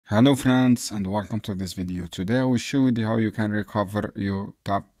Hello friends and welcome to this video. Today I will show you how you can recover your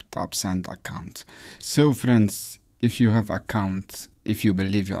TapTap Send account. So friends, if you have account, if you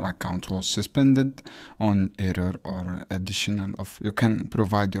believe your account was suspended on error or additional of, you can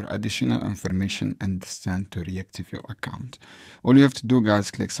provide your additional information and send to reactivate your account. All you have to do,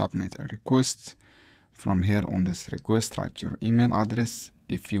 guys, click submit a request. From here on this request, write your email address.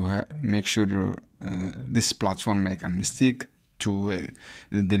 If you make sure your this platform make a mistake to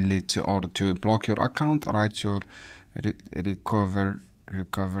delete or to block your account, write your recover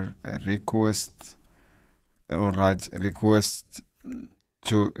request, or write request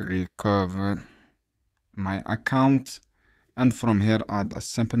to recover my account. And from here, add a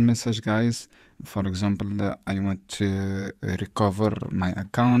simple message, guys. For example, I want to recover my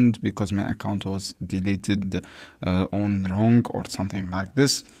account because my account was deleted on wrong or something like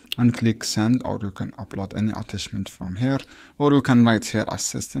this. And click send, or you can upload any attachment from here, or you can write here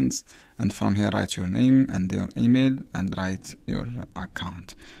assistance, and from here write your name and your email and write your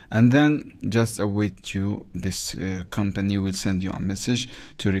account, and then just await you. This company will send you a message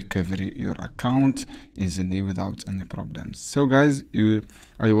to recover your account easily without any problems. So guys,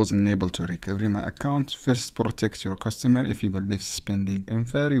 I was unable to recover my account. First, protect your customer. If you believe spending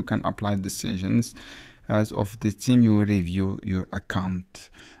unfair, you can apply decisions. As of the team, you will review your account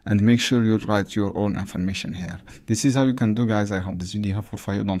and make sure you write your own information here. This is how you can do, guys. I hope this video helpful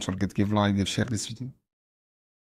for you. Don't forget, give like, give share this video.